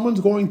 If someone's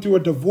going through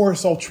a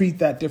divorce, I'll treat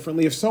that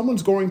differently. If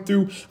someone's going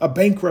through a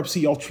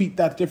bankruptcy, I'll treat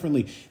that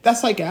differently.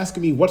 That's like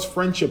asking me, what's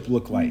friendship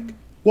look like?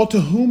 Well,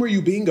 to whom are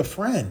you being a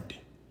friend?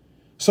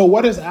 So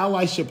what does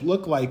allyship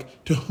look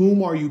like? To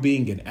whom are you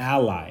being an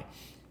ally?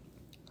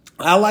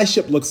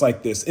 Allyship looks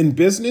like this. In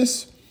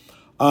business,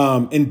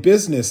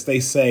 they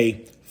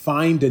say,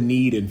 find a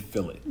need and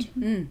fill it.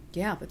 Mm-hmm.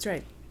 Yeah, that's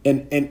right.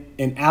 And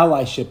in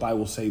allyship, I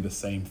will say the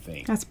same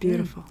thing. That's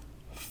beautiful.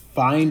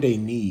 Find a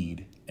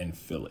need and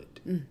fill it.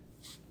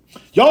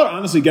 Y'all are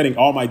honestly getting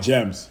all my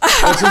gems.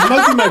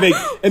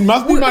 It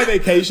must be my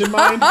vacation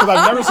mind, because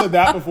I've never said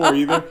that before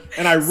either.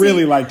 And I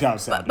really liked how it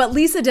sounded. But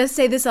Lisa does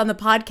say this on the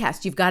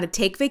podcast. You've got to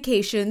take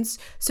vacations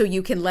so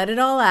you can let it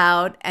all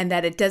out, and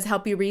that it does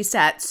help you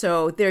reset.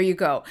 So there you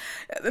go.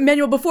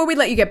 Emmanuel, before we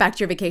let you get back to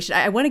your vacation,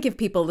 I want to give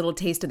people a little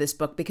taste of this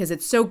book because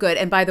it's so good.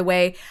 And by the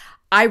way,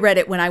 I read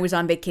it when I was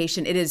on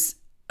vacation. It is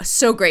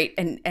so great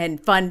and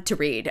fun to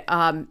read.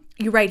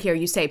 You write here,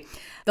 you say,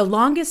 the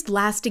longest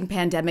lasting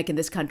pandemic in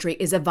this country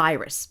is a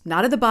virus,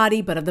 not of the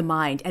body, but of the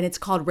mind, and it's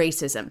called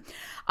racism.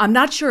 I'm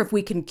not sure if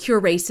we can cure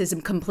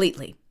racism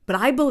completely, but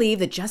I believe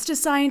that just as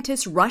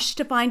scientists rush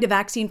to find a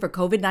vaccine for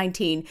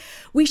COVID-19,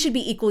 we should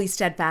be equally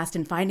steadfast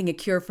in finding a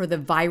cure for the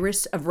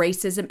virus of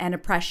racism and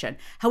oppression.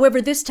 However,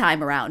 this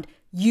time around,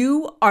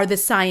 you are the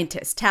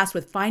scientist tasked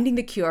with finding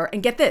the cure,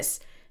 and get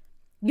this,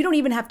 you don't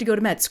even have to go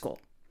to med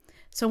school.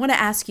 So I want to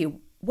ask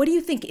you, what do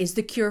you think is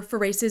the cure for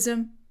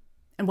racism,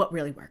 and what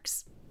really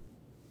works?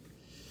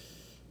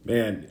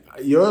 Man,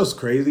 you know what's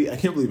crazy? I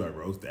can't believe I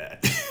wrote that.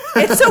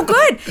 It's so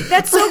good.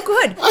 That's so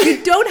good.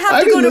 You don't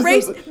have to go to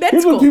med school.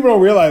 Here's what people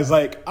don't realize.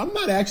 Like, I'm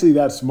not actually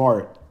that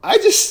smart. I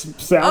just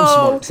sound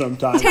smart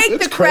sometimes. Take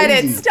the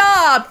credit.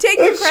 Stop. Take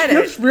the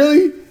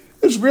credit.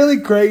 It's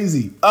really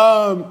crazy.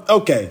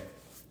 Okay.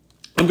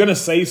 I'm going to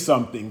say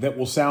something that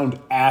will sound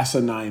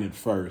asinine at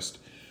first.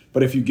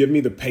 But if you give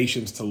me the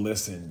patience to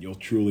listen, you'll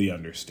truly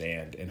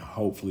understand. And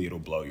hopefully it'll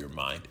blow your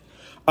mind.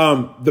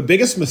 The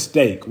biggest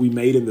mistake we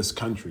made in this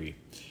country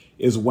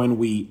is when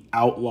we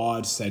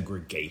outlawed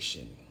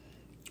segregation.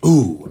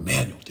 Ooh,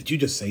 Emmanuel, did you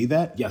just say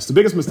that? Yes, the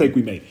biggest mistake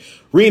we made.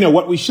 Rena,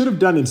 what we should have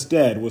done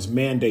instead was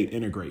mandate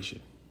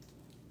integration.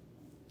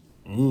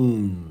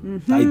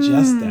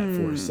 Digest that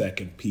for a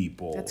second,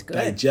 people. That's good.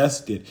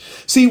 Digest it.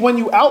 See, when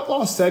you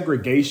outlaw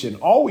segregation,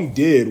 all we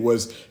did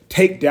was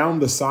take down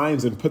the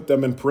signs and put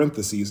them in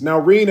parentheses. Now,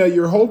 Rena,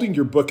 you're holding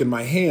your book in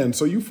my hand,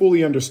 so you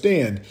fully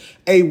understand.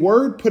 A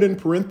word put in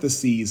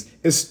parentheses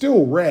is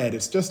still read.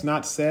 It's just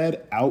not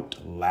said out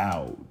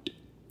loud.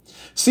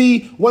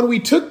 See, when we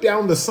took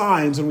down the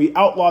signs and we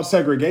outlawed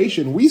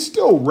segregation, we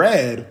still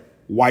read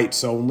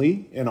whites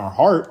only in our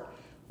heart.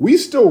 We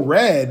still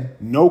read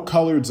no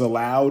coloreds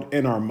allowed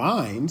in our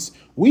minds.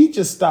 We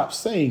just stopped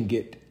saying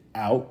it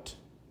out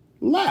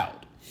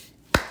loud.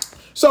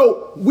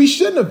 So we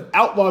shouldn't have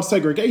outlawed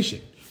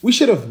segregation. We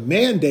should have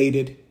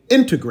mandated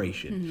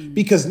integration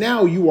because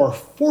now you are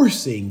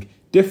forcing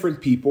different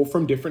people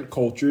from different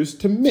cultures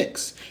to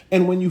mix.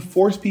 And when you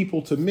force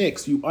people to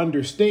mix, you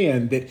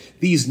understand that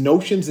these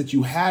notions that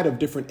you had of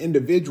different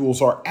individuals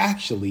are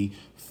actually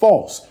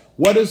false.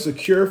 What is the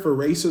cure for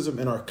racism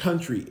in our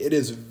country? It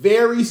is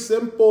very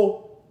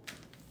simple.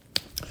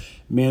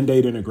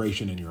 Mandate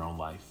integration in your own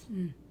life.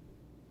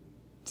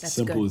 It's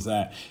simple as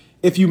that.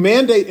 If you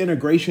mandate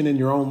integration in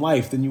your own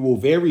life, then you will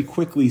very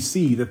quickly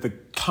see that the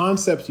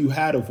concepts you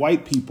had of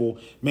white people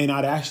may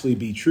not actually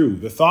be true.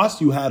 The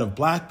thoughts you had of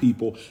black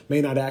people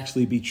may not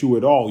actually be true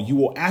at all. You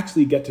will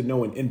actually get to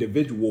know an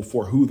individual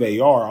for who they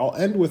are. I'll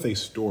end with a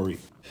story.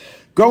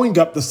 Growing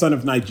up the son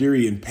of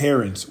Nigerian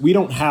parents, we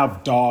don't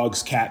have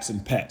dogs, cats,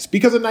 and pets.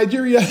 Because in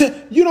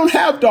Nigeria, you don't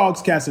have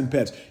dogs, cats, and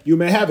pets. You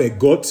may have a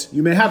goat,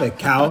 you may have a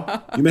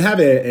cow, you may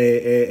have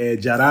a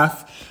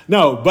giraffe.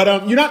 No,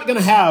 but you're not going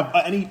to have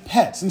any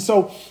pets. And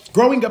so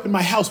growing up in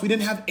my house, we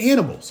didn't have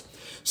animals.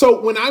 So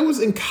when I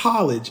was in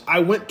college, I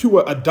went to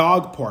a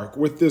dog park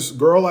with this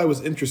girl I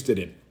was interested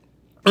in.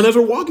 And as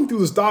we're walking through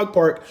this dog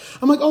park,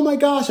 I'm like, oh my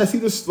gosh, I see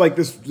this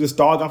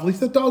dog off leash.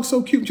 That dog's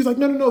so cute. And she's like,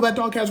 no, that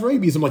dog has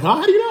rabies. I'm like,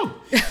 how do you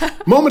know?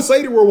 Moments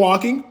later, we're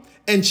walking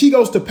and she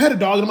goes to pet a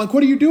dog. And I'm like,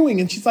 what are you doing?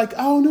 And she's like,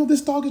 oh no,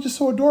 this dog is just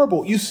so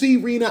adorable. You see,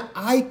 Rena,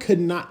 I could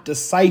not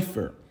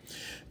decipher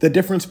the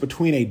difference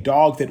between a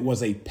dog that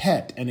was a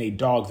pet and a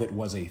dog that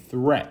was a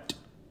threat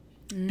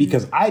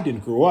because I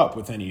didn't grow up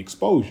with any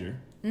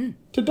exposure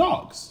to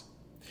dogs.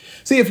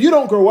 See, if you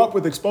don't grow up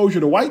with exposure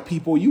to white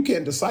people, you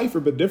can't decipher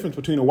the difference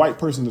between a white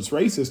person that's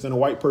racist and a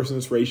white person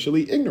that's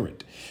racially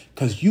ignorant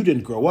because you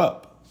didn't grow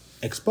up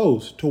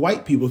exposed to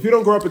white people. If you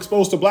don't grow up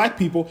exposed to black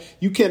people,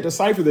 you can't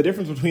decipher the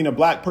difference between a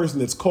black person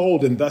that's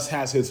cold and thus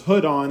has his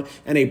hood on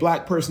and a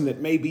black person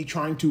that may be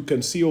trying to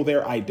conceal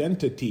their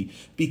identity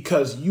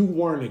because you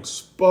weren't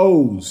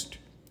exposed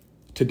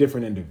to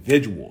different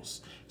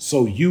individuals.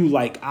 So you,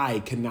 like I,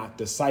 cannot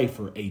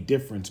decipher a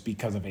difference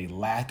because of a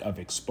lack of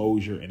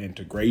exposure and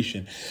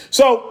integration.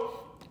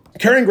 So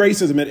curing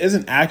racism, it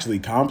isn't actually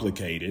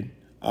complicated.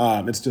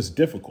 It's just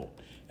difficult.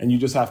 And you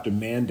just have to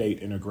mandate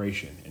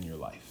integration in your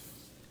life.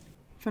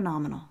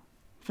 Phenomenal.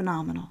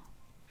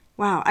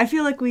 Wow. I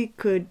feel like we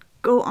could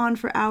go on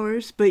for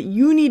hours, but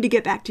you need to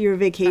get back to your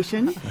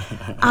vacation.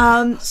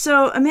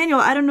 So Emmanuel,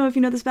 I don't know if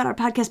you know this about our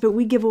podcast, but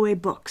we give away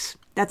books.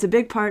 That's a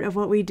big part of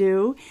what we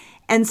do.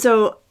 And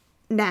so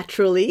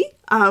naturally,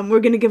 we're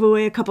going to give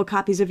away a couple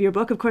copies of your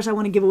book. Of course, I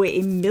want to give away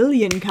 1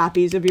 million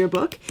copies of your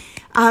book.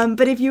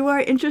 But if you are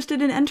interested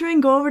in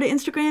entering, go over to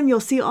Instagram. You'll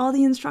see all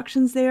the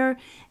instructions there.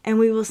 And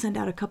we will send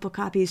out a couple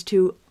copies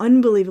to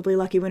unbelievably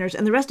lucky winners.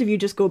 And the rest of you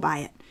just go buy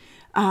it.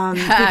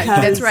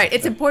 That's right.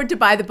 It's important to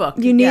buy the book.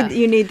 You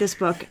need this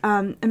book.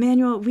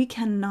 Emmanuel, we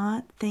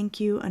cannot thank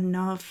you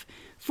enough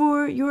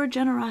for your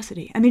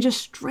generosity. I mean, just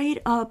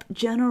straight up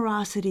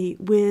generosity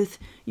with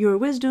your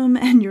wisdom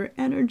and your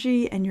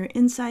energy and your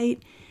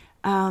insight.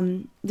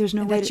 There's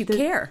no way that you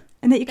care.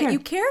 And that you care. That you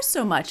care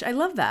so much. I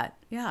love that.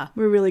 Yeah.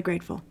 We're really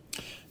grateful.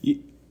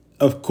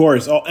 Of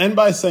course. I'll end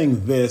by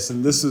saying this,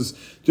 and this is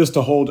just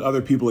to hold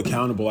other people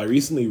accountable. I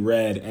recently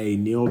read a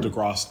Neil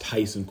deGrasse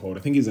Tyson quote. I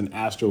think he's an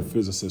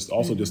astrophysicist,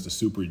 also just a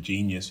super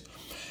genius.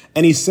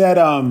 And he said,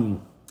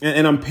 and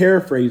I'm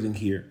paraphrasing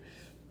here,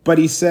 but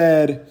he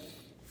said,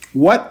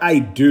 what I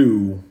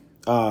do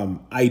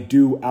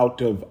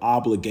out of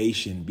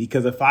obligation,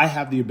 because if I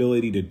have the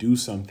ability to do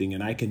something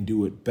and I can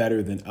do it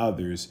better than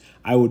others,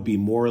 I would be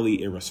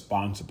morally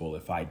irresponsible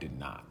if I did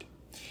not.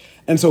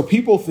 And so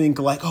people think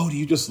like, oh, do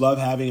you just love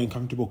having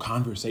uncomfortable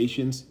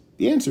conversations?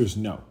 The answer is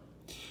no.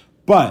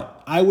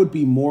 But I would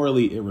be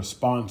morally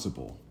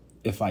irresponsible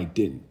if I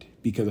didn't.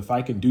 Because if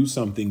I can do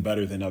something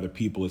better than other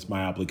people, it's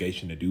my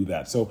obligation to do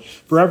that. So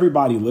for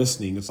everybody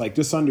listening, it's like,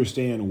 just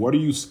understand, what are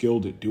you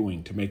skilled at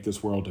doing to make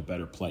this world a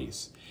better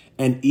place?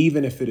 And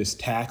even if it is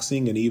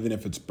taxing and even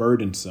if it's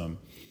burdensome,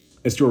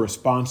 it's your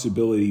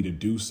responsibility to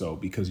do so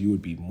because you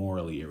would be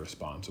morally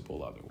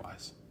irresponsible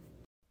otherwise.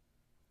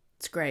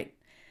 It's great.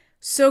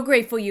 So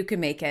grateful you can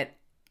make it.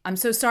 I'm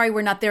so sorry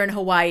we're not there in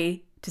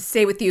Hawaii to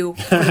stay with you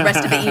for the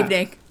rest of the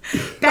evening.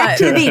 Back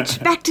to the beach.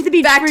 Back to the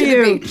beach Back for to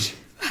you. the beach.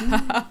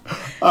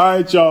 All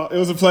right, y'all. It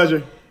was a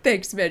pleasure.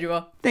 Thanks,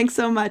 Emmanuel. Thanks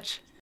so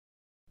much.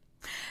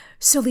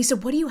 So, Lisa,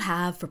 what do you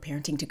have for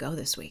Parenting to Go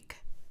this week?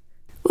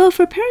 Well,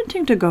 for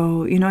parenting to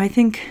go, I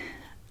think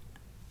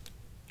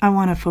I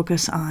want to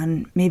focus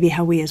on maybe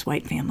how we as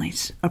white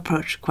families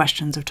approach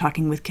questions of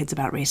talking with kids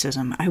about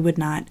racism. I would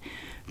not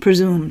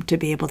presume to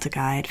be able to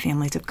guide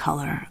families of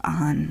color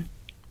on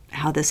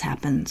how this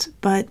happens,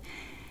 but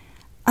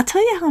I'll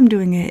tell you how I'm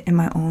doing it in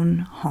my own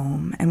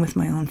home and with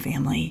my own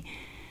family.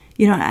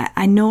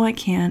 I know I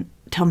can't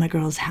tell my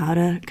girls how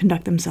to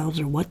conduct themselves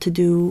or what to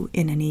do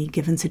in any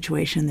given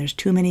situation. There's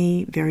too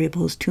many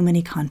variables, too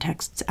many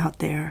contexts out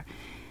there.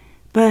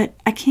 But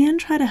I can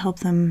try to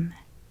help them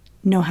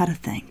know how to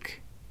think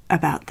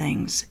about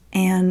things.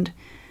 And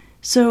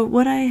so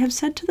what I have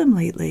said to them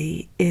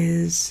lately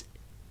is,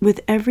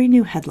 with every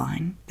new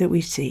headline that we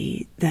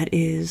see that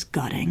is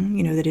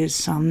gutting, that is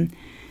some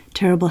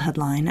terrible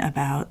headline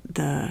about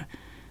the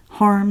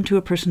harm to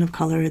a person of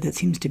color that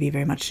seems to be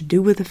very much to do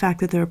with the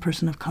fact that they're a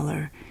person of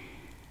color,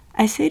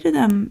 I say to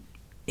them,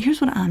 here's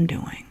what I'm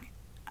doing.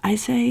 I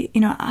say,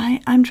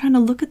 I'm trying to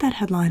look at that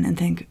headline and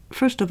think,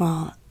 first of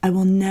all, I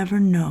will never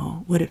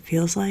know what it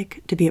feels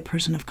like to be a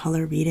person of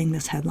color reading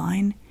this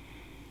headline.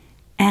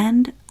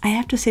 And I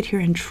have to sit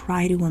here and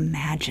try to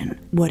imagine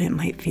what it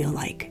might feel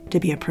like to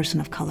be a person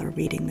of color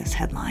reading this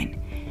headline.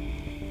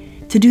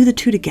 To do the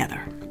two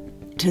together,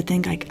 to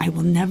think like I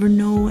will never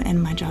know,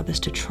 and my job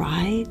is to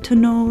try to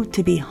know,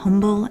 to be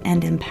humble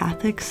and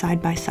empathic side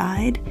by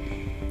side.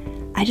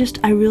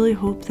 I really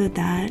hope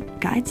that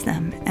guides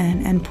them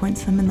and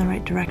points them in the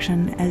right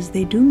direction as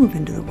they do move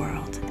into the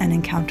world and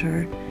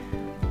encounter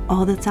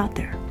all that's out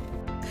there.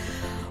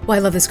 Well, I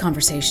love this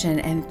conversation,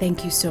 and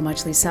thank you so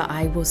much, Lisa.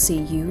 I will see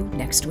you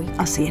next week.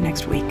 I'll see you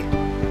next week.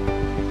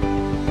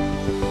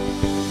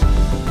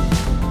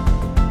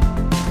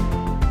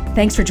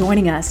 Thanks for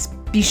joining us.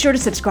 Be sure to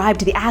subscribe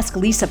to the Ask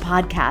Lisa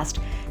podcast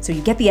so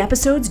you get the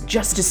episodes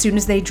just as soon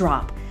as they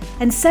drop.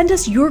 And send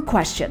us your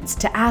questions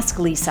to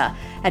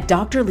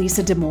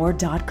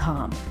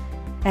asklisa@drlisadamour.com.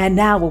 And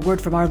now a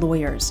word from our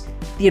lawyers.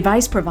 The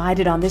advice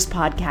provided on this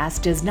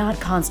podcast does not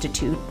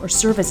constitute or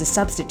serve as a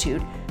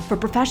substitute for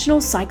professional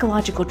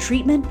psychological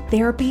treatment,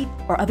 therapy,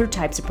 or other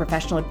types of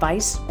professional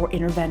advice or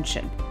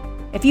intervention.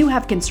 If you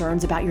have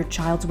concerns about your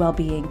child's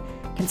well-being,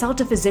 consult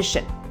a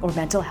physician or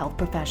mental health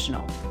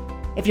professional.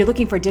 If you're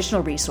looking for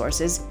additional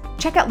resources,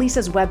 check out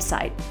Lisa's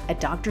website at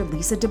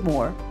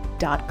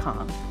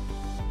drlisadamour.com.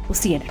 We'll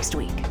see you next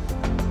week.